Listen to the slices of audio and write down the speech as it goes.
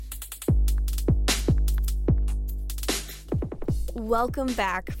Welcome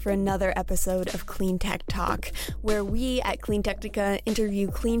back for another episode of Clean Tech Talk, where we at Clean Technica interview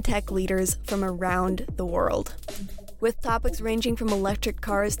clean tech leaders from around the world. With topics ranging from electric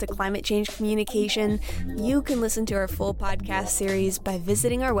cars to climate change communication, you can listen to our full podcast series by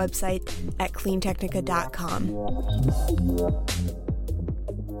visiting our website at cleantechnica.com.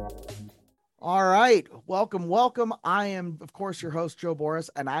 All right. Welcome. I am, of course, your host, Joe Boris,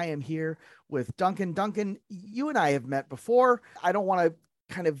 and I am here with Duncan. Duncan, you and I have met before. I don't want to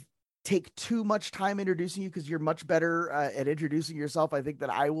kind of take too much time introducing you because you're much better at introducing yourself, I think, than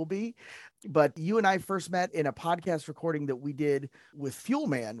I will be. But you and I first met in a podcast recording that we did with Fuel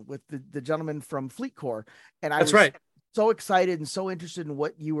Man, with the gentleman from FleetCor. And I was right. So excited and so interested in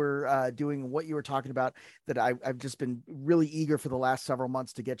what you were doing and what you were talking about that I've just been really eager for the last several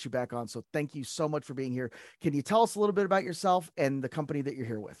months to get you back on. So thank you so much for being here. Can you tell us a little bit about yourself and the company that you're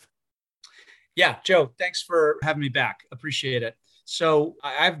here with? Yeah, Joe, thanks for having me back. Appreciate it. So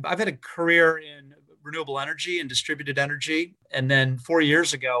I've had a career in renewable energy and distributed energy. And then 4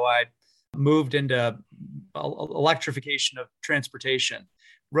 years ago, I moved into electrification of transportation,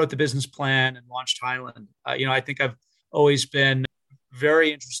 wrote the business plan and launched Highland. I think I've always been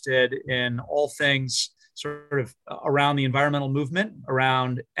very interested in all things sort of around the environmental movement,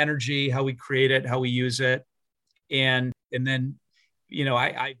 around energy, how we create it, how we use it. And then,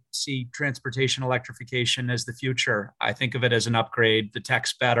 I see transportation electrification as the future. I think of it as an upgrade. The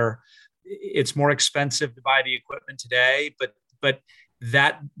tech's better. It's more expensive to buy the equipment today, but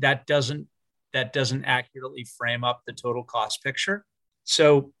that doesn't accurately frame up the total cost picture.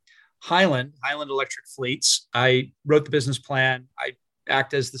 So Highland Electric Fleets, I wrote the business plan. I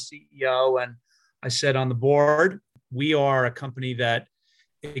act as the CEO and I sit on the board. We are a company that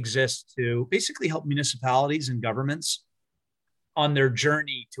exists to basically help municipalities and governments on their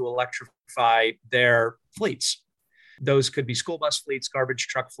journey to electrify their fleets. Those could be school bus fleets, garbage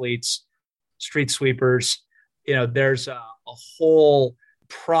truck fleets, street sweepers. There's a whole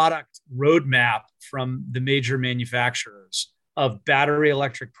product roadmap from the major manufacturers of battery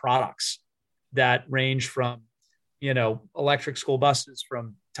electric products that range from, electric school buses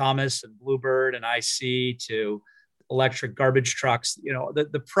from Thomas and Bluebird and IC to electric garbage trucks.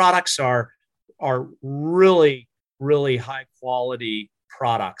 The products are really, really high quality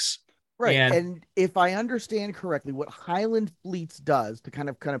products. Right. And if I understand correctly, what Highland Fleets does to kind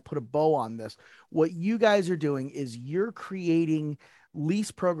of put a bow on this, what you guys are doing is you're creating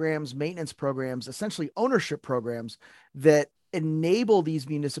lease programs, maintenance programs, essentially ownership programs that enable these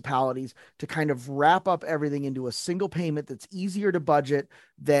municipalities to kind of wrap up everything into a single payment that's easier to budget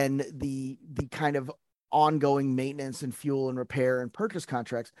than the kind of ongoing maintenance and fuel and repair and purchase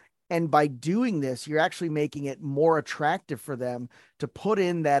contracts. And by doing this, you're actually making it more attractive for them to put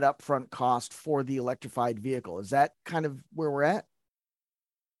in that upfront cost for the electrified vehicle. Is that kind of where we're at?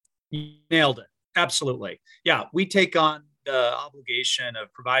 You nailed it. Absolutely. Yeah. We take on the obligation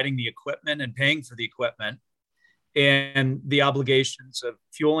of providing the equipment and paying for the equipment and the obligations of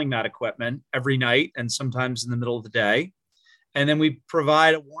fueling that equipment every night and sometimes in the middle of the day. And then we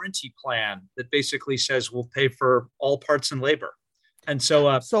provide a warranty plan that basically says we'll pay for all parts and labor. And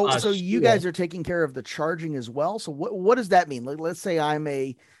so you guys are taking care of the charging as well. So what does that mean? Like, let's say I'm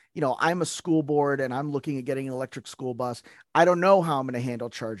a school board and I'm looking at getting an electric school bus. I don't know how I'm going to handle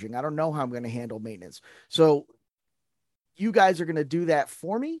charging. I don't know how I'm going to handle maintenance. So you guys are going to do that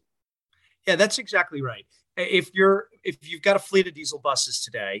for me? Yeah, that's exactly right. If you've got a fleet of diesel buses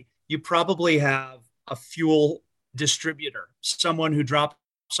today, you probably have a fuel distributor, someone who drops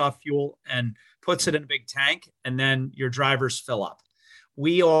off fuel and puts it in a big tank, and then your drivers fill up.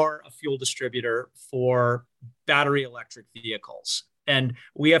 We are a fuel distributor for battery electric vehicles, and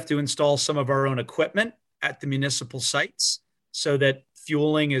we have to install some of our own equipment at the municipal sites so that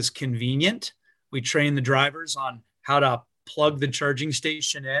fueling is convenient. We train the drivers on how to plug the charging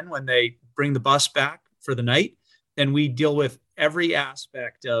station in when they bring the bus back for the night. And we deal with every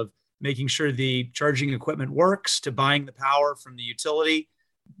aspect of making sure the charging equipment works, to buying the power from the utility.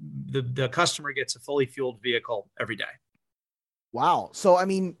 The customer gets a fully fueled vehicle every day. Wow. So, I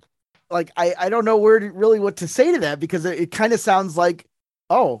mean, like, I don't know what to say to that, because it kind of sounds like,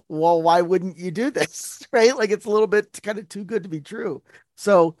 oh, well, why wouldn't you do this? Right? Like, it's a little bit kind of too good to be true.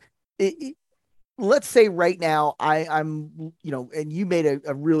 So let's say right now I'm, and you made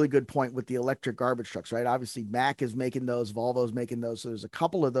a really good point with the electric garbage trucks, right? Obviously Mack is making those, Volvo's making those. So there's a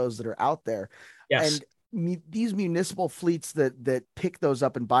couple of those that are out there. Yes. And these municipal fleets that pick those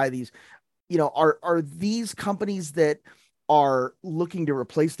up and buy these, are these companies that are looking to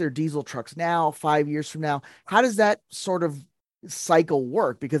replace their diesel trucks now, 5 years from now? How does that sort of cycle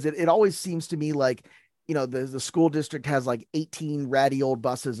work? Because it always seems to me like, the school district has like 18 ratty old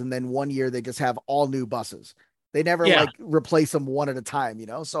buses, and then one year they just have all new buses. They never Yeah. like replace them one at a time,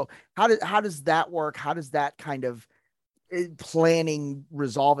 So how does that work? How does that kind of planning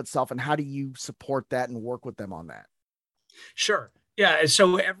resolve itself, and how do you support that and work with them on that? Sure. Yeah.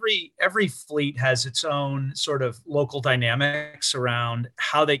 So every fleet has its own sort of local dynamics around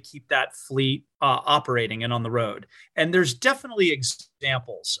how they keep that fleet operating and on the road. And there's definitely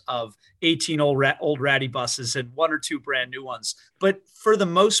examples of 18 old ratty buses and one or two brand new ones. But for the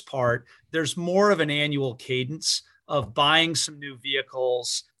most part, there's more of an annual cadence of buying some new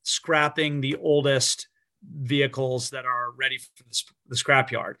vehicles, scrapping the oldest vehicles that are ready for the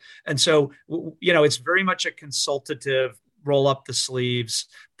scrapyard. And so, it's very much a consultative, roll up the sleeves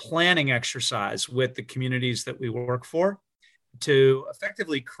planning exercise with the communities that we work for to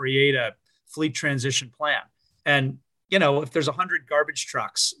effectively create a fleet transition plan. And, if there's 100 garbage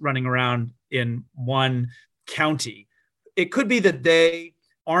trucks running around in one county, it could be that they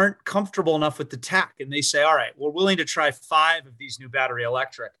aren't comfortable enough with the tech and they say, all right, we're willing to try 5 of these new battery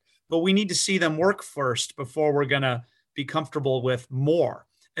electric, but we need to see them work first before we're going to be comfortable with more.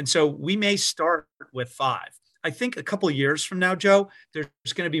 And so we may start with 5. I think a couple of years from now, Joe, there's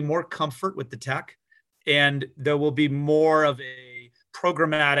going to be more comfort with the tech, and there will be more of a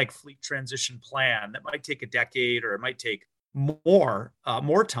programmatic fleet transition plan that might take a decade, or it might take more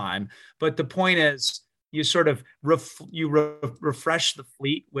time. But the point is, you sort of refresh the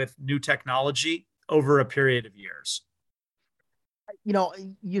fleet with new technology over a period of years.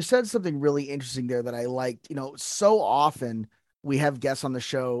 You said something really interesting there that I liked. So often we have guests on the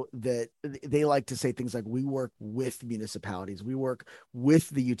show that they like to say things like, we work with municipalities, we work with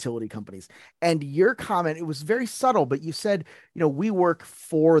the utility companies. And your comment, it was very subtle, but you said, we work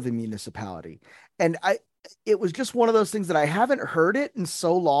for the municipality. And it was just one of those things that I haven't heard it in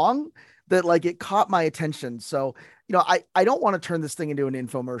so long that like it caught my attention. So, I don't want to turn this thing into an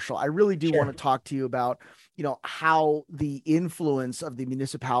infomercial. I really do want to talk to you about, how the influence of the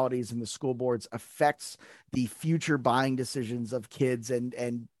municipalities and the school boards affects the future buying decisions of kids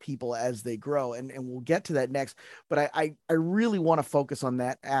and people as they grow. And we'll get to that next. But I really want to focus on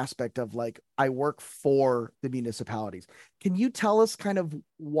that aspect of like, I work for the municipalities. Can you tell us kind of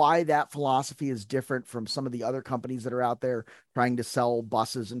why that philosophy is different from some of the other companies that are out there trying to sell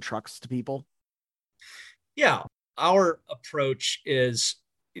buses and trucks to people? Yeah. Our approach is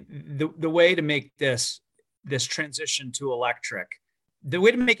the way to make this transition to electric, the way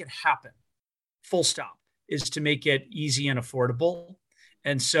to make it happen, full stop, is to make it easy and affordable.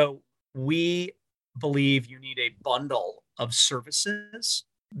 And so we believe you need a bundle of services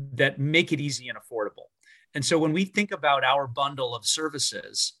that make it easy and affordable. And so when we think about our bundle of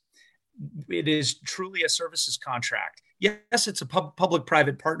services, it is truly a services contract. Yes, it's a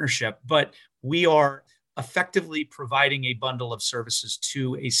public-private partnership, but we are effectively providing a bundle of services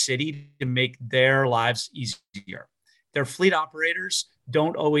to a city to make their lives easier. Their fleet operators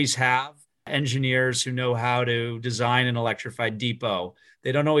don't always have engineers who know how to design an electrified depot.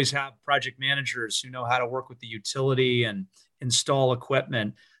 They don't always have project managers who know how to work with the utility and install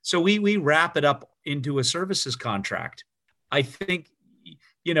equipment. So we wrap it up into a services contract. I think,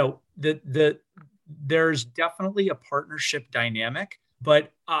 there's definitely a partnership dynamic,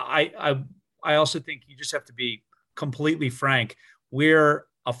 but I also think you just have to be completely frank. We're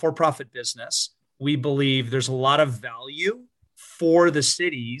a for-profit business. We believe there's a lot of value for the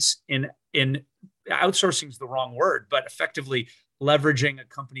cities in outsourcing is the wrong word, but effectively leveraging a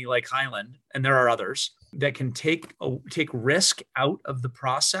company like Hyland, and there are others that can take risk out of the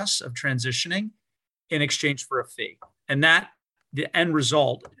process of transitioning in exchange for a fee. And that the end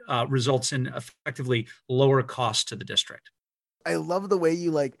result results in effectively lower cost to the district. I love the way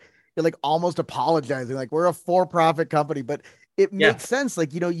you're like almost apologizing, like we're a for-profit company, but it makes sense.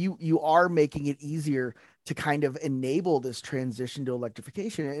 Like, you are making it easier to kind of enable this transition to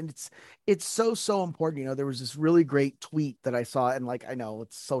electrification. And it's so important. There was this really great tweet that I saw, and like, I know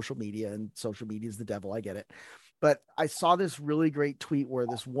it's social media and social media is the devil. I get it. But I saw this really great tweet where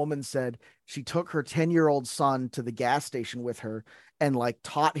this woman said she took her 10-year-old son to the gas station with her and like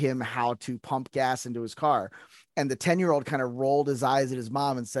taught him how to pump gas into his car. And the 10-year-old kind of rolled his eyes at his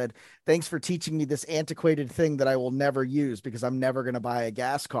mom and said, "Thanks for teaching me this antiquated thing that I will never use because I'm never going to buy a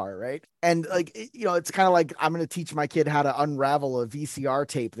gas car." Right. And like, it's kind of like, I'm going to teach my kid how to unravel a VCR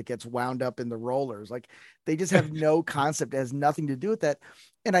tape that gets wound up in the rollers. Like, they just have no concept. It has nothing to do with that.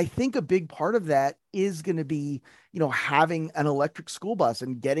 And I think a big part of that is going to be, having an electric school bus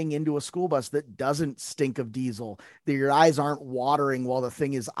and getting into a school bus that doesn't stink of diesel, that your eyes aren't watering while the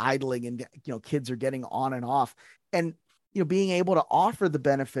thing is idling and, kids are getting on and off. And being able to offer the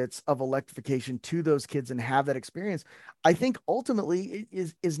benefits of electrification to those kids and have that experience, I think ultimately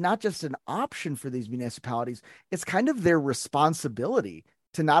is not just an option for these municipalities. It's kind of their responsibility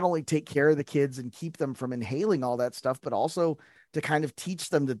to not only take care of the kids and keep them from inhaling all that stuff, but also to kind of teach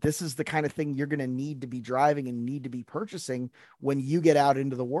them that this is the kind of thing you're going to need to be driving and need to be purchasing when you get out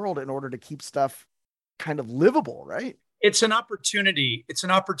into the world in order to keep stuff kind of livable, right? It's an opportunity. It's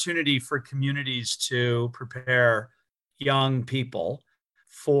an opportunity for communities to prepare young people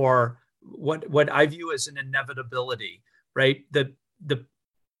for what I view as an inevitability, right? The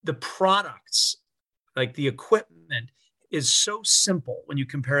products, like the equipment, is so simple when you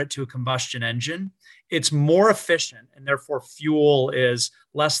compare it to a combustion engine. It's more efficient, and therefore fuel is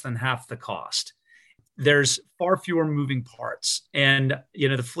less than half the cost. There's far fewer moving parts. And,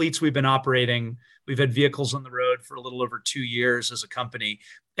 the fleets we've been operating, we've had vehicles on the road for a little over 2 years as a company.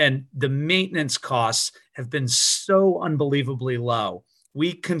 And the maintenance costs have been so unbelievably low.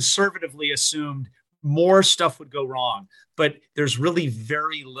 We conservatively assumed more stuff would go wrong, but there's really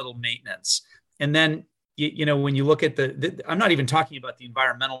very little maintenance. And then, when you look at I'm not even talking about the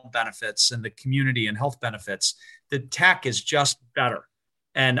environmental benefits and the community and health benefits. The tech is just better.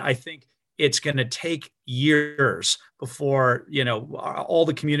 And I think it's going to take years before, all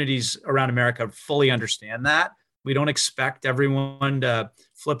the communities around America fully understand that. We don't expect everyone to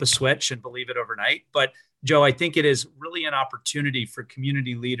flip a switch and believe it overnight. But Joe, I think it is really an opportunity for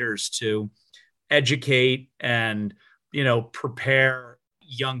community leaders to educate and, prepare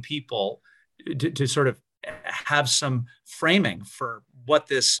young people to sort of have some framing for what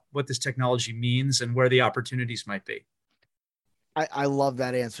this technology means and where the opportunities might be. I love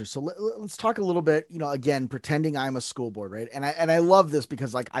that answer. So let's talk a little bit, again, pretending I'm a school board, right? And I love this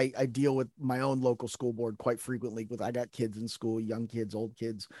because like I deal with my own local school board quite frequently I got kids in school, young kids, old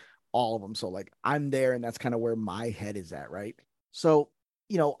kids, all of them. So like I'm there, and that's kind of where my head is at, right? So,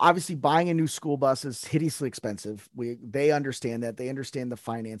 obviously buying a new school bus is hideously expensive. They understand that. They understand the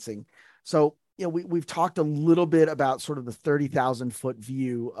financing. So, we've talked a little bit about sort of the 30,000 foot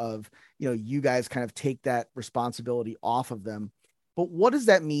view of, you guys kind of take that responsibility off of them. But what does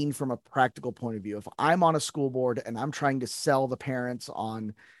that mean from a practical point of view? If I'm on a school board and I'm trying to sell the parents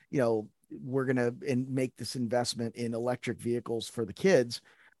on, we're going to make this investment in electric vehicles for the kids,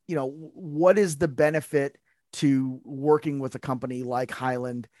 what is the benefit to working with a company like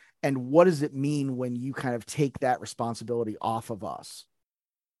Hyland? And what does it mean when you kind of take that responsibility off of us?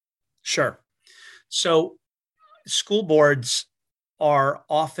 Sure. So school boards are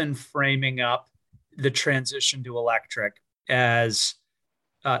often framing up the transition to electric as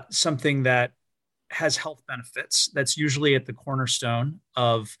something that has health benefits. That's usually at the cornerstone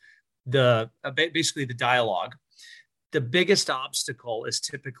of basically the dialogue. The biggest obstacle is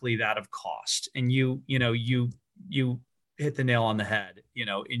typically that of cost. And you hit the nail on the head,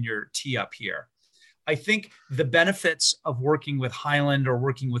 in your tee up here. I think the benefits of working with Hyland or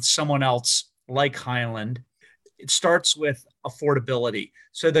working with someone else like Hyland, it starts with affordability.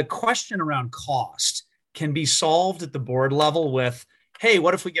 So the question around cost can be solved at the board level with, hey,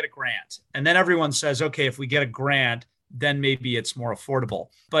 what if we get a grant? And then everyone says, okay, if we get a grant, then maybe it's more affordable.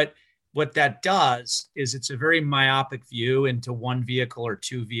 But what that does is it's a very myopic view into one vehicle or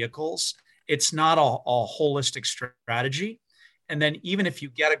two vehicles. It's not a holistic strategy. And then even if you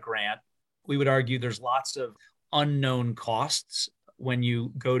get a grant, we would argue there's lots of unknown costs when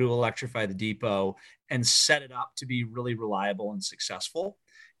you go to electrify the depot and set it up to be really reliable and successful.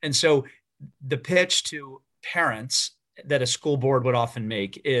 And so the pitch to parents that a school board would often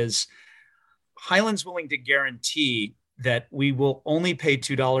make is Hyland's willing to guarantee that we will only pay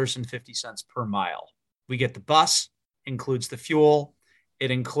 $2.50 per mile. We get the bus, includes the fuel,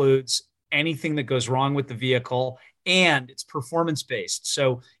 it includes anything that goes wrong with the vehicle, and it's performance-based.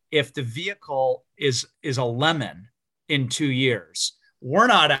 So if the vehicle is a lemon in 2 years, we're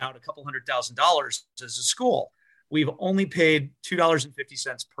not out a couple $100,000 as a school. We've only paid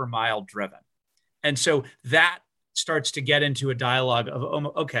 $2.50 per mile driven. And so that starts to get into a dialogue of,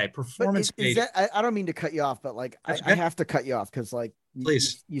 okay, performance-based. I don't mean to cut you off, but like, I have to cut you off because like,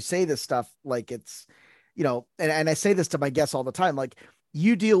 please, you say this stuff like it's, and I say this to my guests all the time, like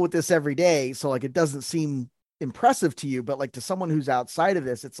you deal with this every day. So like, it doesn't seem impressive to you, but like to someone who's outside of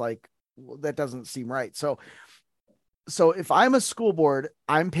this, it's like, well, that doesn't seem right. So if I'm a school board,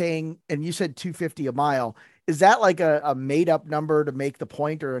 I'm paying, and you said $2.50 a mile. Is that like a made up number to make the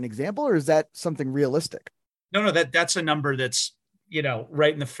point or an example, or is that something realistic? No, that's a number that's,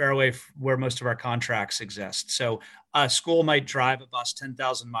 right in the fairway where most of our contracts exist. So a school might drive a bus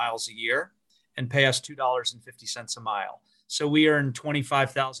 10,000 miles a year and pay us $2.50 a mile. So we earn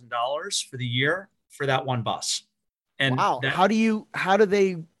 $25,000 for the year for that one bus. And Wow. How do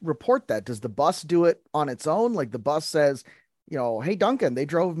they report that? Does the bus do it on its own? Like the bus says, hey Duncan, they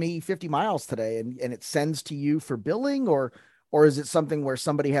drove me 50 miles today, and it sends to you for billing, or is it something where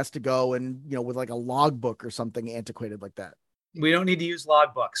somebody has to go and, with like a logbook or something antiquated like that? we don't need to use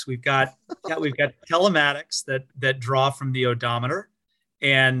logbooks. We've got telematics that draw from the odometer,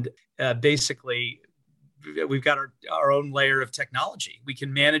 and basically we've got our own layer of technology. We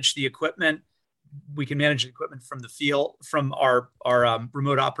can manage the equipment. We can manage the equipment from the field, from our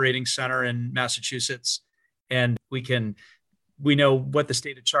remote operating center in Massachusetts, and we know what the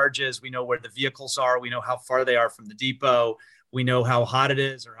state of charge is. We know where the vehicles are. We know how far they are from the depot. We know how hot it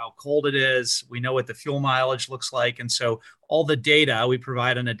is or how cold it is. We know what the fuel mileage looks like. And so all the data we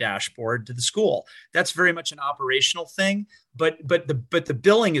provide on a dashboard to the school. That's very much an operational thing, but the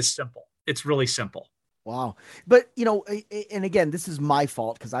billing is simple. It's really simple. Wow. But, and again, this is my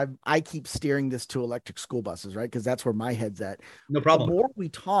fault because I keep steering this to electric school buses, right? Because that's where my head's at. No problem. The more we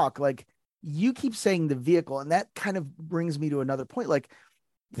talk, like you keep saying the vehicle, and that kind of brings me to another point. Like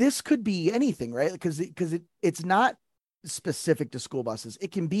this could be anything, right? Because it's not specific to school buses.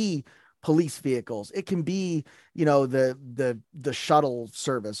 It can be police vehicles. It can be, the shuttle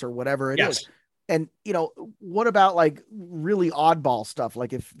service or whatever it is. And, what about like really oddball stuff?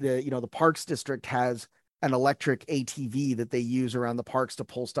 Like if the Parks District has an electric ATV that they use around the parks to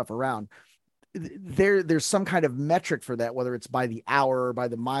pull stuff around, there's some kind of metric for that, whether it's by the hour or by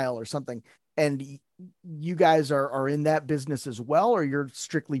the mile or something. And you guys are in that business as well, or you're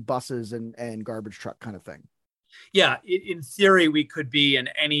strictly buses and garbage truck kind of thing? Yeah, in theory, we could be in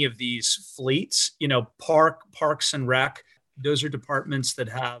any of these fleets. Parks and Rec, those are departments that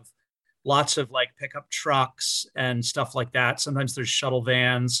have lots of like pickup trucks and stuff like that. Sometimes there's shuttle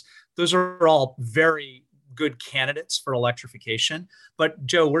vans. Those are all very good candidates for electrification. But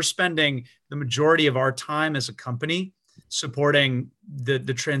Joe, we're spending the majority of our time as a company supporting the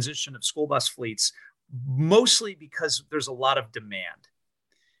transition of school bus fleets, mostly because there's a lot of demand.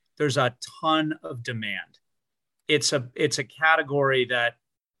 There's a ton of demand. It's a category that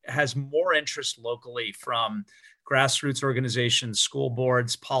has more interest locally from grassroots organizations, school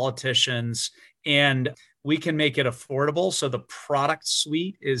boards, politicians, and we can make it affordable. So the product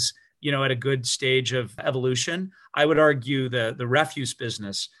suite is, at a good stage of evolution. I would argue the refuse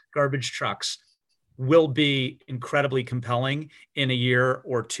business, garbage trucks, will be incredibly compelling in a year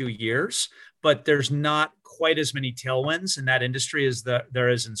or 2 years, but there's not quite as many tailwinds in that industry as there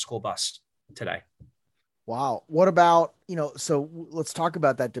is in school bus today. Wow. What about, so let's talk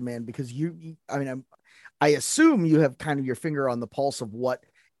about that demand, because I assume you have kind of your finger on the pulse of what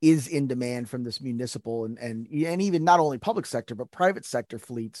is in demand from this municipal and even not only public sector, but private sector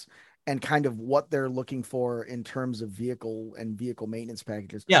fleets, and kind of what they're looking for in terms of vehicle and vehicle maintenance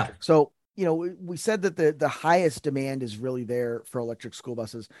packages. Yeah. So, we said that the highest demand is really there for electric school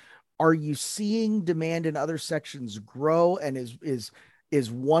buses. Are you seeing demand in other sections grow, and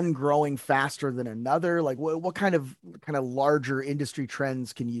is one growing faster than another? Like what kind of larger industry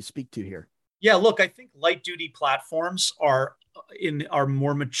trends can you speak to here? Yeah, look, I think light duty platforms are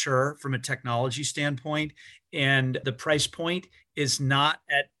more mature from a technology standpoint, and the price point is not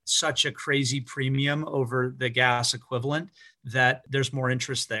at such a crazy premium over the gas equivalent that there's more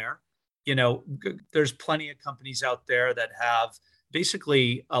interest there. There's plenty of companies out there that have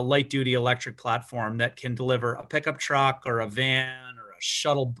basically a light duty electric platform that can deliver a pickup truck or a van or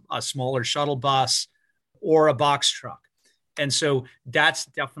a smaller shuttle bus or a box truck. And so that's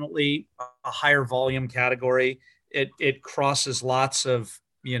definitely a higher volume category. It crosses lots of,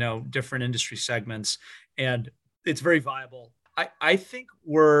 different industry segments, and it's very viable. I think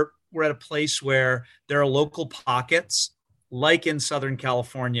we're at a place where there are local pockets, like in Southern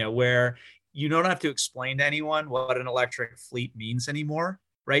California, where you don't have to explain to anyone what an electric fleet means anymore,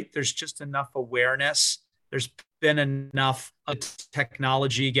 right? There's just enough awareness. There's been enough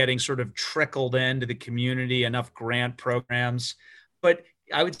technology getting sort of trickled into the community, enough grant programs. But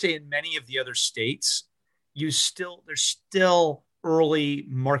I would say in many of the other states, there's still early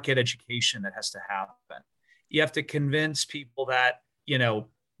market education that has to happen. You have to convince people that, the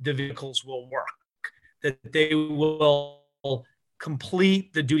vehicles will work, that they will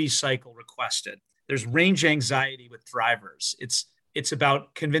complete the duty cycle requested. There's range anxiety with drivers. It's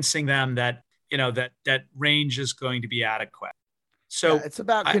about convincing them that, that range is going to be adequate. So it's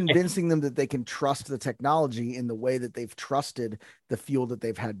about convincing them that they can trust the technology in the way that they've trusted the fuel that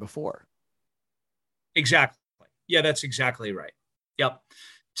they've had before. Exactly. Yeah, that's exactly right. Yep.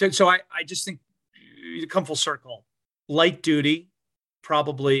 So I just think you come full circle. Light duty,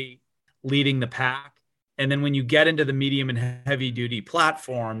 probably leading the pack. And then when you get into the medium and heavy duty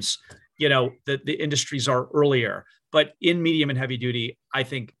platforms, the industries are earlier. But in medium and heavy duty, I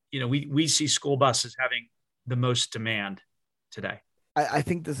think, we see school buses having the most demand today. I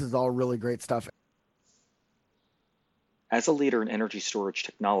think this is all really great stuff. As a leader in energy storage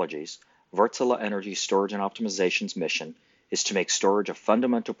technologies, Wärtsilä Energy Storage and Optimization's mission is to make storage a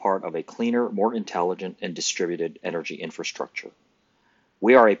fundamental part of a cleaner, more intelligent, and distributed energy infrastructure.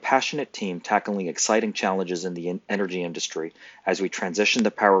 We are a passionate team tackling exciting challenges in the energy industry as we transition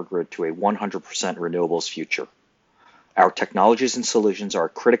the power grid to a 100% renewables future. Our technologies and solutions are a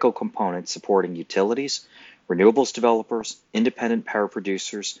critical component supporting utilities, renewables developers, independent power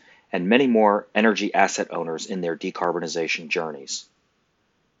producers, and many more energy asset owners in their decarbonization journeys.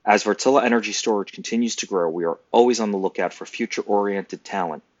 As Wärtsilä Energy Storage continues to grow, we are always on the lookout for future-oriented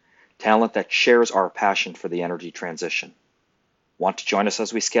talent that shares our passion for the energy transition. Want to join us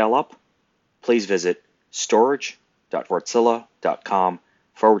as we scale up? Please visit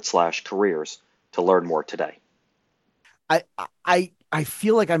storage.wärtsilä.com/careers to learn more today. I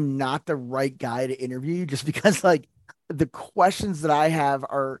feel like I'm not the right guy to interview you just because like the questions that I have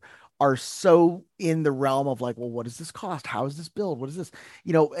are so in the realm of like, well, what does this cost? How is this build? What is this?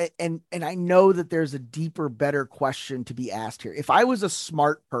 And I know that there's a deeper, better question to be asked here. If I was a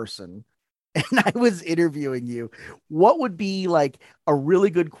smart person and I was interviewing you, what would be like a really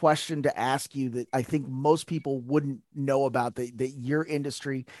good question to ask you that I think most people wouldn't know about that your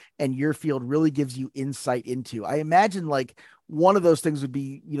industry and your field really gives you insight into? I imagine like one of those things would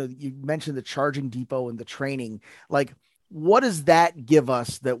be, you mentioned the charging depot and the training, like, what does that give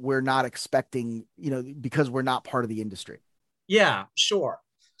us that we're not expecting, because we're not part of the industry? Yeah, sure.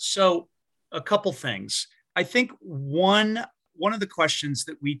 So a couple things. I think one of the questions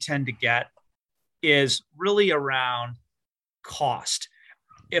that we tend to get is really around cost.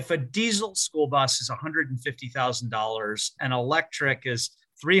 If a diesel school bus is $150,000 and electric is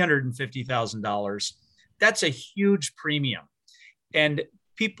 $350,000, that's a huge premium. And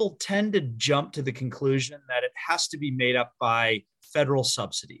people tend to jump to the conclusion that it has to be made up by federal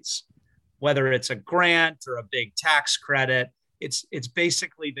subsidies, whether it's a grant or a big tax credit. It's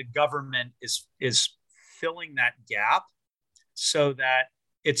basically the government is filling that gap so that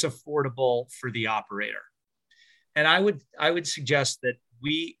it's affordable for the operator. And I would suggest that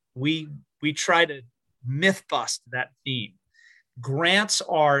we try to myth bust that theme. Grants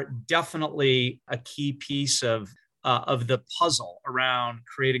are definitely a key piece of the puzzle around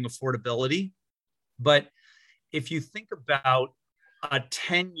creating affordability. But if you think about a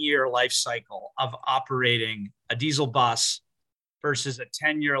 10-year life cycle of operating a diesel bus versus a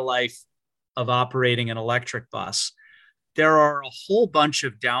 10-year life of operating an electric bus, there are a whole bunch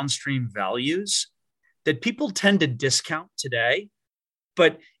of downstream values that people tend to discount today,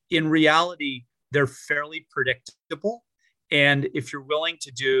 but in reality, they're fairly predictable. And if you're willing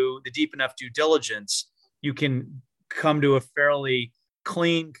to do the deep enough due diligence, you can come to a fairly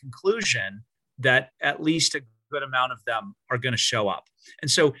clean conclusion that at least a good amount of them are going to show up. And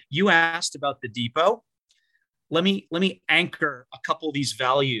so you asked about the depot. Let me anchor a couple of these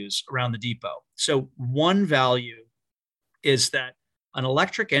values around the depot. So one value is that an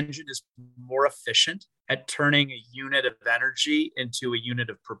electric engine is more efficient at turning a unit of energy into a unit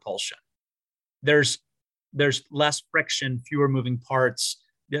of propulsion. There's less friction, fewer moving parts.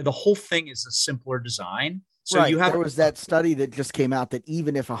 The whole thing is a simpler design. So right. There was that study that just came out that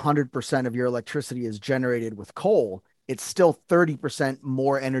even if 100% of your electricity is generated with coal, it's still 30%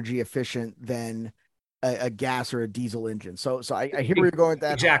 more energy efficient than a gas or a diesel engine. So I hear where you're going with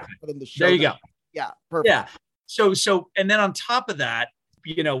that. Exactly. There you go. Yeah. Perfect. Yeah. So, and then on top of that,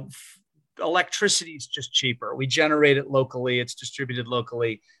 electricity is just cheaper. We generate it locally. It's distributed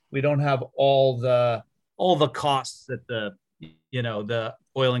locally. We don't have all the costs that the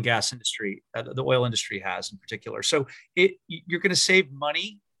oil and gas industry, the oil industry has in particular. So you're going to save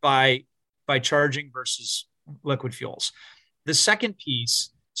money by charging versus liquid fuels. The second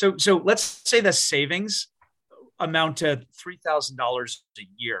piece, so let's say the savings amount to $3,000 a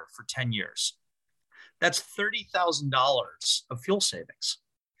year for 10 years. That's $30,000 of fuel savings.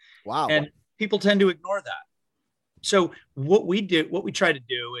 Wow. And people tend to ignore that. So what we try to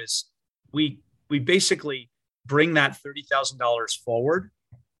do is we basically bring that $30,000 forward.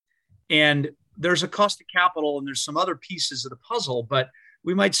 And there's a cost of capital and there's some other pieces of the puzzle, but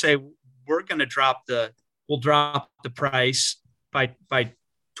we might say we'll drop the price by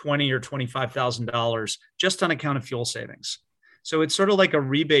 $20,000 or $25,000 just on account of fuel savings. So it's sort of like a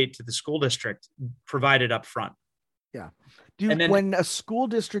rebate to the school district provided up front. Yeah. When a school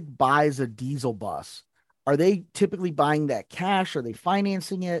district buys a diesel bus, are they typically buying that cash? Are they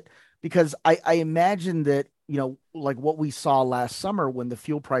financing it? Because I imagine that, like what we saw last summer when the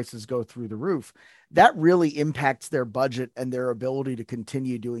fuel prices go through the roof, that really impacts their budget and their ability to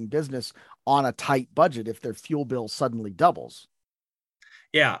continue doing business on a tight budget if their fuel bill suddenly doubles.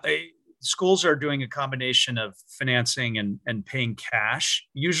 Yeah. Schools are doing a combination of financing and paying cash,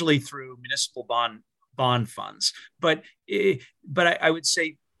 usually through municipal bond funds. But I would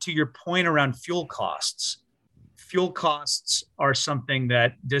say, to your point around fuel costs are something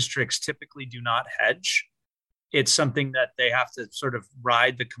that districts typically do not hedge. It's something that they have to sort of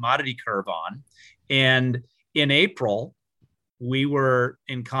ride the commodity curve on. And in April, we were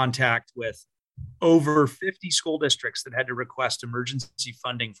in contact with over 50 school districts that had to request emergency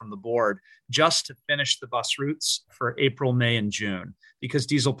funding from the board just to finish the bus routes for April, May, and June, because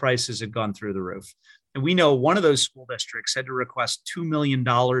diesel prices had gone through the roof. And we know one of those school districts had to request $2 million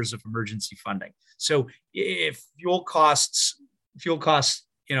of emergency funding. So if fuel costs,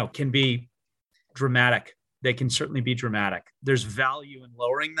 can be dramatic. They can certainly be dramatic. There's value in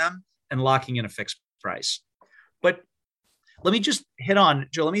lowering them and locking in a fixed price. But let me just hit on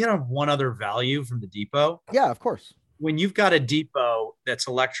one other value from the depot. Yeah, of course. When you've got a depot that's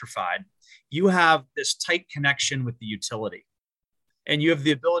electrified, you have this tight connection with the utility, and you have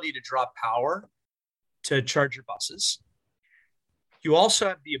the ability to draw power to charge your buses. You also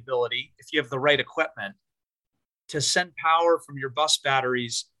have the ability, if you have the right equipment, to send power from your bus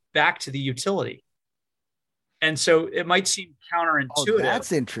batteries back to the utility. And so it might seem counterintuitive. Oh,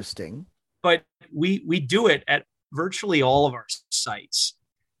 that's interesting. But we do it at virtually all of our sites.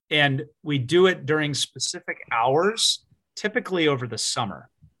 And we do it during specific hours, typically over the summer.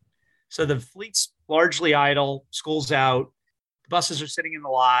 So the fleet's largely idle, school's out, buses are sitting in the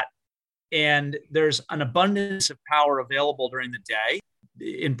lot, and there's an abundance of power available during the day,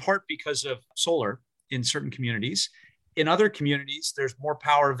 in part because of solar in certain communities. In other communities, there's more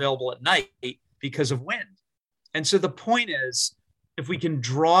power available at night because of wind. And so the point is, if we can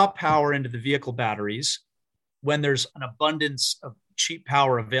draw power into the vehicle batteries when there's an abundance of cheap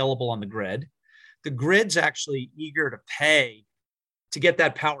power available on the grid's actually eager to pay to get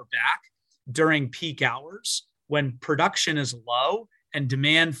that power back during peak hours when production is low and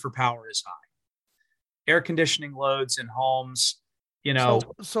demand for power is high. Air conditioning loads in homes,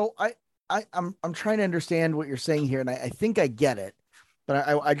 So I'm trying to understand what you're saying here, and I think I get it, but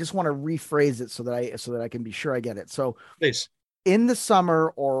I just want to rephrase it so that I can be sure I get it. So please. In the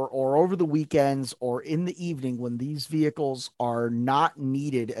summer or over the weekends or in the evening, when these vehicles are not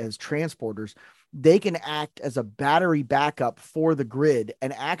needed as transporters, they can act as a battery backup for the grid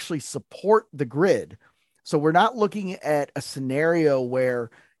and actually support the grid. So we're not looking at a scenario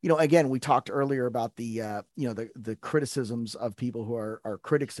where, again, we talked earlier about the criticisms of people who are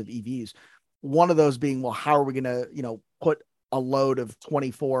critics of EVs. One of those being, well, how are we going to, put a load of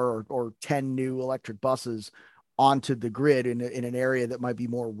 24 or 10 new electric buses onto the grid in an area that might be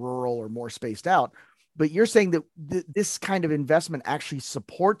more rural or more spaced out. But you're saying that this kind of investment actually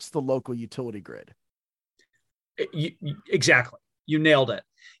supports the local utility grid. Exactly. You nailed it.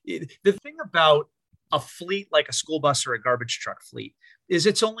 The thing about a fleet like a school bus or a garbage truck fleet is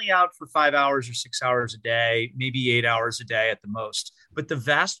it's only out for 5 hours or 6 hours a day, maybe 8 hours a day at the most. But the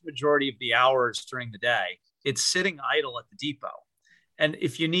vast majority of the hours during the day, it's sitting idle at the depot. And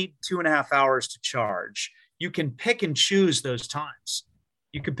if you need 2.5 hours to charge, you can pick and choose those times.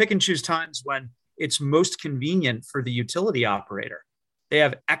 You can pick and choose times when it's most convenient for the utility operator. They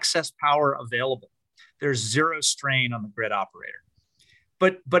have excess power available. There's zero strain on the grid operator.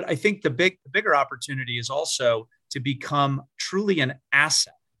 But I think the bigger opportunity is also to become truly an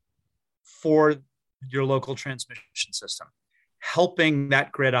asset for your local transmission system, helping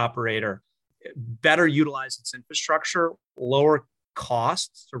that grid operator better utilize its infrastructure, lower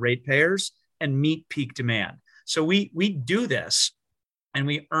costs to ratepayers, and meet peak demand. So we do this and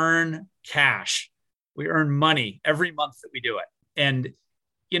we earn cash. We earn money every month that we do it. And,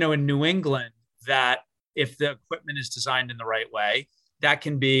 in New England, that if the equipment is designed in the right way, that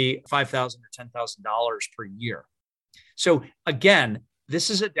can be $5,000 or $10,000 per year. So again, this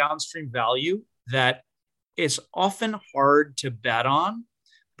is a downstream value that is often hard to bet on,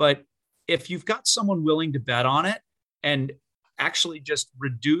 but if you've got someone willing to bet on it and actually just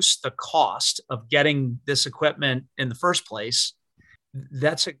reduce the cost of getting this equipment in the first place,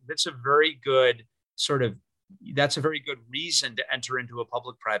 that's a very good reason to enter into a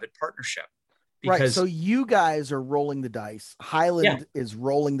public-private partnership. Because, right. So you guys are rolling the dice. Highland is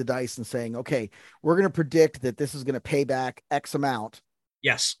rolling the dice and saying, okay, we're going to predict that this is going to pay back X amount.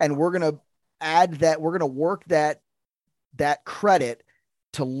 Yes. And we're going to add that. We're going to work that credit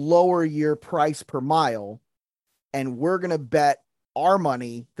to lower your price per mile. And we're going to bet our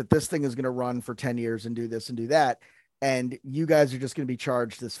money that this thing is going to run for 10 years and do this and do that. And you guys are just going to be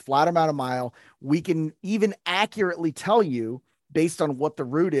charged this flat amount of mile. We can even accurately tell you based on what the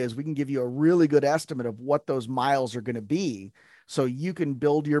route is. We can give you a really good estimate of what those miles are going to be. So you can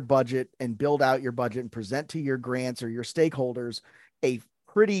build your budget and build out your budget and present to your grants or your stakeholders a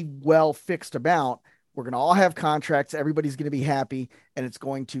pretty well fixed amount. We're going to all have contracts. Everybody's going to be happy, and it's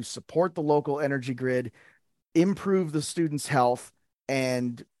going to support the local energy grid, improve the students' health,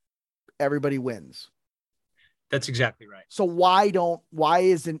 and everybody wins. That's exactly right. So why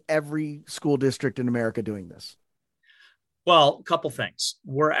isn't every school district in America doing this? Well, a couple things.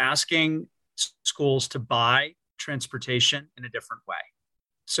 We're asking schools to buy transportation in a different way.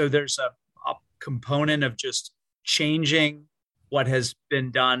 So there's a component of just changing what has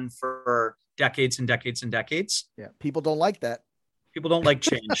been done for decades and decades and decades. Yeah, people don't like that. People don't like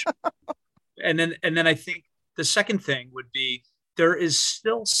change. and then I think the second thing would be there is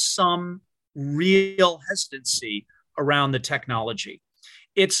still some real hesitancy around the technology.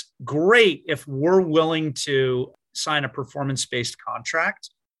 It's great if we're willing to sign a performance-based contract,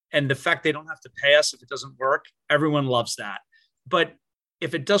 and the fact they don't have to pay us if it doesn't work, everyone loves that. But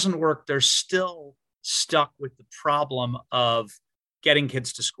if it doesn't work, they're still stuck with the problem of getting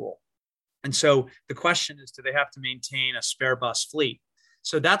kids to school. And so the question is, do they have to maintain a spare bus fleet?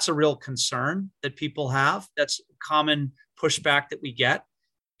 So that's a real concern that people have. That's a common pushback that we get.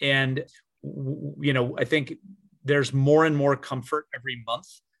 And, I think there's more and more comfort every month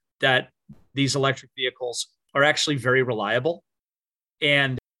that these electric vehicles are actually very reliable.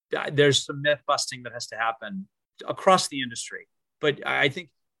 And there's some myth busting that has to happen across the industry. But I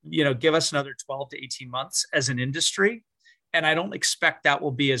think, give us another 12 to 18 months as an industry, and I don't expect that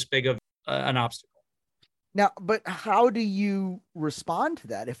will be as big of an obstacle. Now, but how do you respond to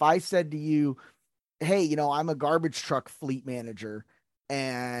that? If I said to you, hey, I'm a garbage truck fleet manager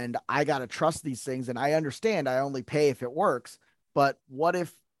and I got to trust these things, and I understand I only pay if it works, but what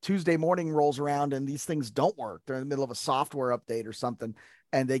if Tuesday morning rolls around and these things don't work? They're in the middle of a software update or something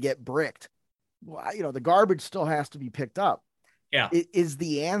and they get bricked. Well, the garbage still has to be picked up. Yeah. Is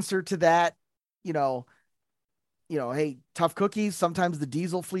the answer to that, hey, tough cookies, sometimes the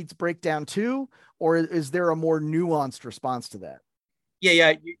diesel fleets break down too? Or is there a more nuanced response to that?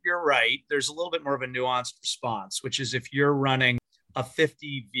 Yeah, you're right. There's a little bit more of a nuanced response, which is if you're running a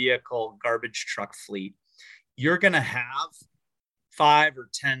 50 vehicle garbage truck fleet, you're going to have 5 or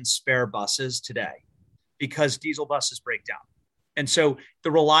 10 spare buses today because diesel buses break down. And so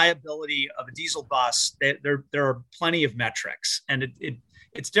the reliability of a diesel bus, there are plenty of metrics, and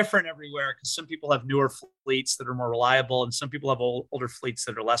it's different everywhere because some people have newer fleets that are more reliable and some people have older fleets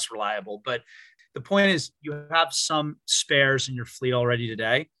that are less reliable. But the point is you have some spares in your fleet already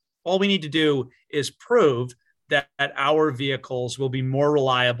today. All we need to do is prove that our vehicles will be more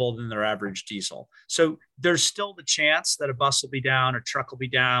reliable than their average diesel. So there's still the chance that a bus will be down, a truck will be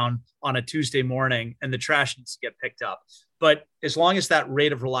down on a Tuesday morning, and the trash needs to get picked up. But as long as that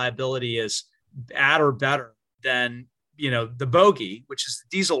rate of reliability is at or better than, the bogey, which is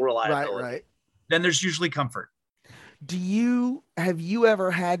the diesel reliability, right. Then there's usually comfort. Have you ever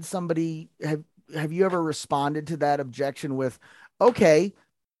had somebody, have you ever responded to that objection with, okay,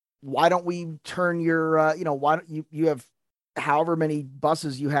 why don't we turn your, why don't you have however many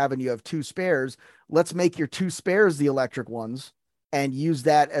buses you have and you have 2 spares, let's make your 2 spares the electric ones and use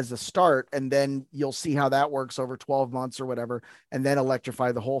that as a start. And then you'll see how that works over 12 months or whatever, and then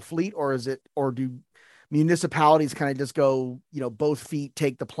electrify the whole fleet. Or do municipalities kind of just go, both feet,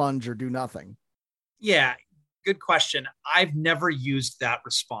 take the plunge or do nothing? Yeah, good question. I've never used that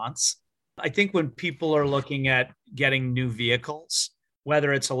response. I think when people are looking at getting new vehicles,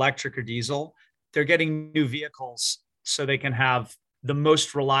 whether it's electric or diesel, they're getting new vehicles so they can have the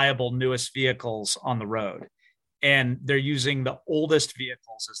most reliable, newest vehicles on the road. And they're using the oldest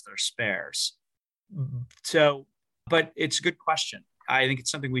vehicles as their spares. So, but it's a good question. I think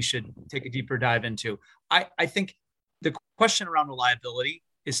it's something we should take a deeper dive into. I think the question around reliability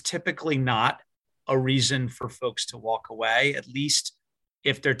is typically not a reason for folks to walk away, at least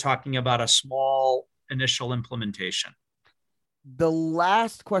if they're talking about a small initial implementation. The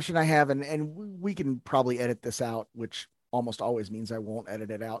last question I have, and we can probably edit this out, which almost always means I won't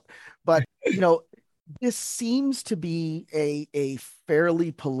edit it out. But, this seems to be a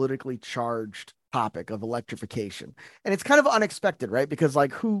fairly politically charged topic of electrification. And it's kind of unexpected, right? Because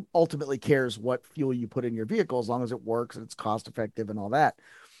who ultimately cares what fuel you put in your vehicle as long as it works and it's cost effective and all that.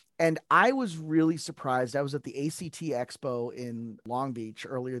 And I was really surprised. I was at the ACT Expo in Long Beach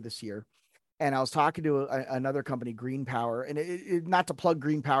earlier this year. And I was talking to another company, Green Power, and it not to plug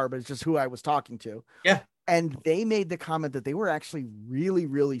Green Power, but it's just who I was talking to. Yeah. And they made the comment that they were actually really,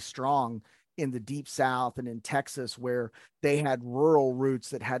 really strong in the deep South and in Texas, where they had rural routes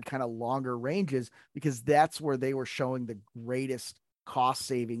that had kind of longer ranges, because that's where they were showing the greatest cost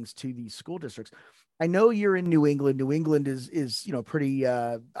savings to these school districts. I know you're in New England. New England is pretty,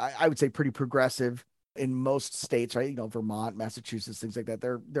 I would say pretty progressive in most states, right? Vermont, Massachusetts, things like that.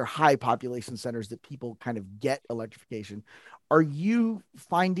 They're high population centers that people kind of get electrification. Are you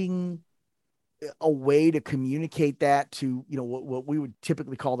finding a way to communicate that to, what we would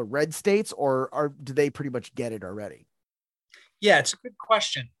typically call the red states, or do they pretty much get it already? Yeah, it's a good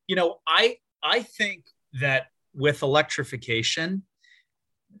question. I think that with electrification,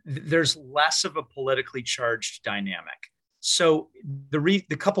 there's less of a politically charged dynamic. So the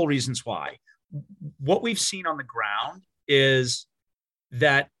couple reasons why. What we've seen on the ground is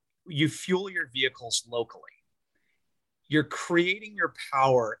that you fuel your vehicles locally. You're creating your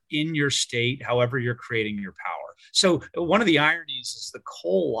power in your state, however you're creating your power. So one of the ironies is the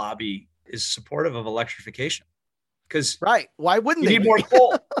coal lobby is supportive of electrification, because right. Why wouldn't you need more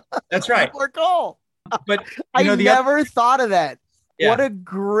coal? That's right. More coal. But I never thought of that. Yeah. What a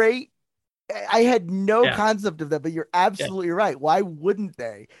great, I had no concept of that, but you're absolutely right. Why wouldn't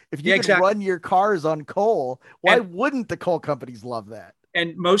they? If you can run your cars on coal, why wouldn't the coal companies love that?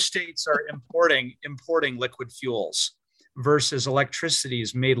 And most states are importing liquid fuels versus electricity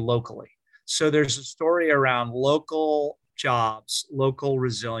is made locally. So there's a story around local jobs, local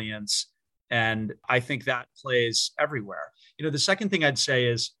resilience, and I think that plays everywhere. The second thing I'd say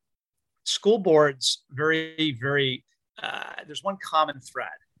is school boards very, very, there's one common thread,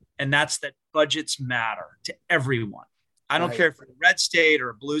 and that's that budgets matter to everyone. I don't care if you're a red state or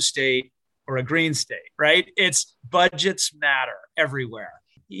a blue state or a green state, right? It's budgets matter everywhere.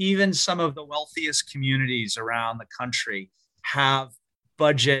 Even some of the wealthiest communities around the country have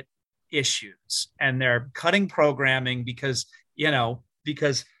budget issues, and they're cutting programming because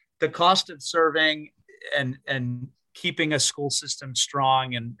the cost of serving and keeping a school system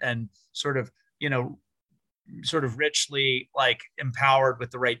strong and sort of richly empowered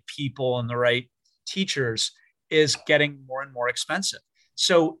with the right people and the right teachers is getting more and more expensive.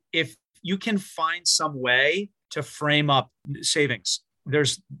 So if you can find some way to frame up savings,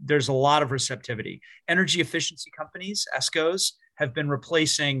 there's a lot of receptivity. Energy efficiency companies, ESCOs, have been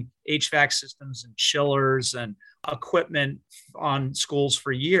replacing HVAC systems and chillers and equipment on schools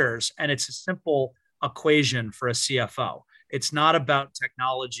for years. And it's a simple equation for a CFO. It's not about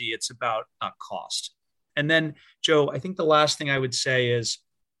technology, it's about cost. And then, Joe, I think the last thing I would say is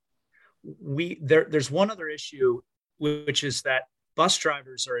there's one other issue, which is that bus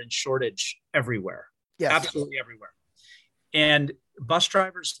drivers are in shortage everywhere. Yes. Absolutely everywhere. And bus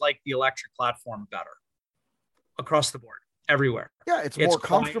drivers like the electric platform better across the board, everywhere. Yeah, it's more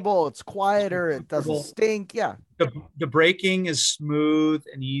comfortable. It's quieter. It doesn't stink. Yeah. The braking is smooth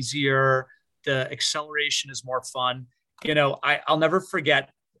and easier. The acceleration is more fun. I'll never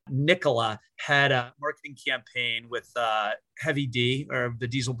forget, Nikola had a marketing campaign with Heavy D, or the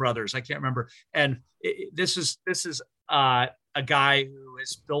Diesel Brothers. I can't remember. And this is a guy who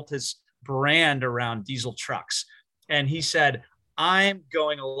has built his brand around diesel trucks. And he said, I'm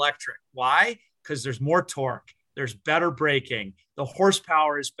going electric. Why? Because there's more torque. There's better braking. The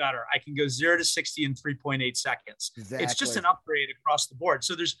horsepower is better. I can go 0 to 60 in 3.8 seconds. Exactly. It's just an upgrade across the board.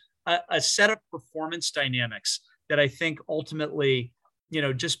 So there's a set of performance dynamics that I think ultimately,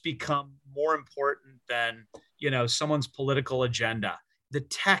 just become more important than, someone's political agenda. The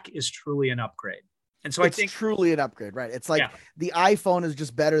tech is truly an upgrade. And so I think truly an upgrade, right? It's like the iPhone is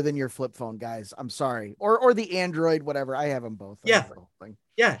just better than your flip phone, guys. I'm sorry. Or the Android, whatever. I have them both. Yeah.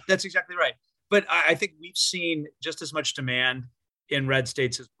 Yeah, that's exactly right. But I think we've seen just as much demand in red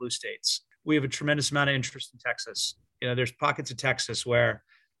states as blue states. We have a tremendous amount of interest in Texas. There's pockets of Texas where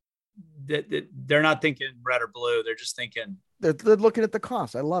they're not thinking red or blue. They're just thinking. They're looking at the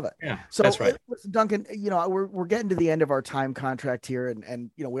cost. I love it. Yeah, so that's right. Listen, Duncan, we're getting to the end of our time contract here. And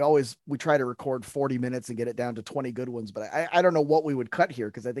we try to record 40 minutes and get it down to 20 good ones, but I don't know what we would cut here,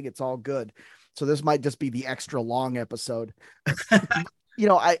 because I think it's all good. So this might just be the extra long episode.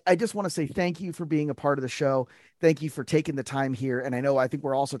 I just want to say thank you for being a part of the show. Thank you for taking the time here. And I think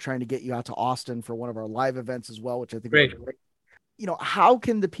we're also trying to get you out to Austin for one of our live events as well, which I think great. Is great. How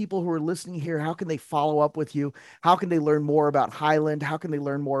can the people who are listening here, how can they follow up with you? How can they learn more about Highland? How can they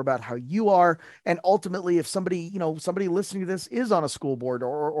learn more about how you are? And ultimately, if somebody listening to this is on a school board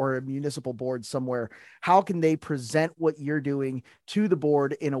or a municipal board somewhere, how can they present what you're doing to the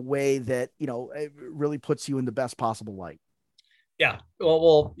board in a way that, it really puts you in the best possible light? Yeah.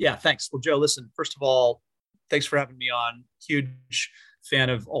 Well, yeah. Thanks. Well, Joe, listen, first of all, thanks for having me on. Huge fan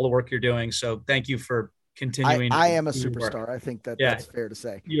of all the work you're doing. So thank you for continuing. I am a superstar. I think that's fair to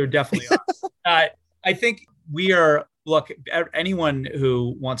say. You definitely are. I think we are. Look, anyone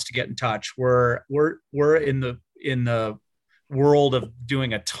who wants to get in touch, we're in the world of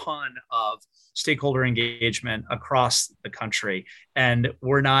doing a ton of stakeholder engagement across the country, and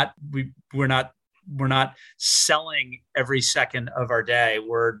we're not selling every second of our day.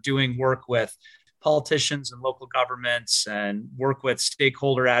 We're doing work with politicians and local governments and work with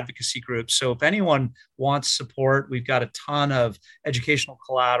stakeholder advocacy groups. So if anyone wants support, we've got a ton of educational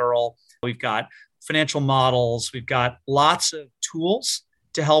collateral. We've got financial models. We've got lots of tools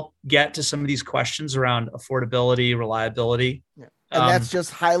to help get to some of these questions around affordability, reliability. Yeah. And that's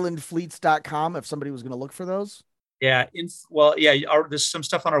just highlandfleets.com if somebody was going to look for those. Yeah. There's some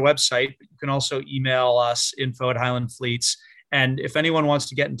stuff on our website. You can also email us info@Highland-Fleets. And if anyone wants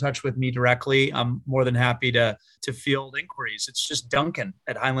to get in touch with me directly, I'm more than happy to field inquiries. It's just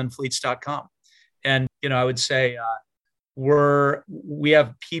Duncan@highlandfleets.com. And, I would say we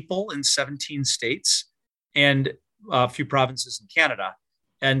have people in 17 states and a few provinces in Canada.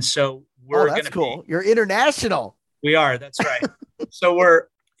 And so we're that's cool. You're international. We are. That's right. So we're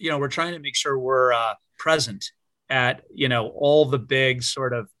trying to make sure we're present at, all the big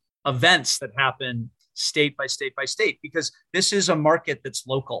sort of events that happen state by state by state, because this is a market that's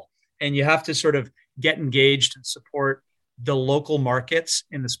local, and you have to sort of get engaged and support the local markets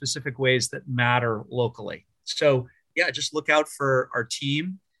in the specific ways that matter locally. So just look out for our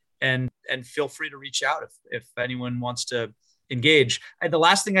team and feel free to reach out if anyone wants to engage. And the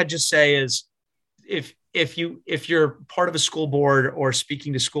last thing I'd just say is if you're part of a school board or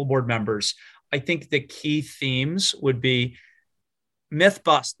speaking to school board members, I think the key themes would be myth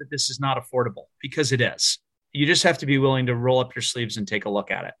bust that this is not affordable, because it is. You just have to be willing to roll up your sleeves and take a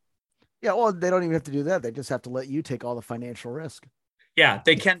look at it. Yeah, well, they don't even have to do that. They just have to let you take all the financial risk. Yeah,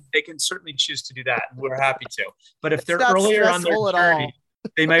 they can certainly choose to do that. We're happy to. But if they're earlier on their journey,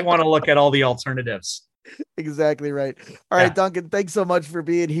 they might want to look at all the alternatives. Exactly right. All right, Duncan, thanks so much for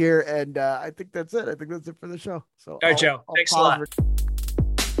being here. And I think that's it. I think that's it for the show. So, all right, Joe. Thanks a lot.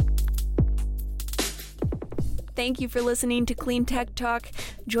 Thank you for listening to Clean Tech Talk.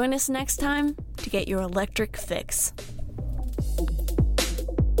 Join us next time to get your electric fix.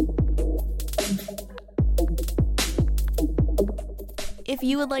 If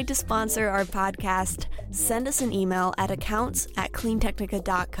you would like to sponsor our podcast, send us an email at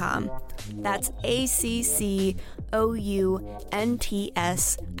accounts@cleantechnica.com. That's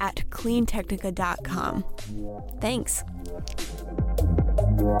ACCOUNTS@cleantechnica.com. Thanks.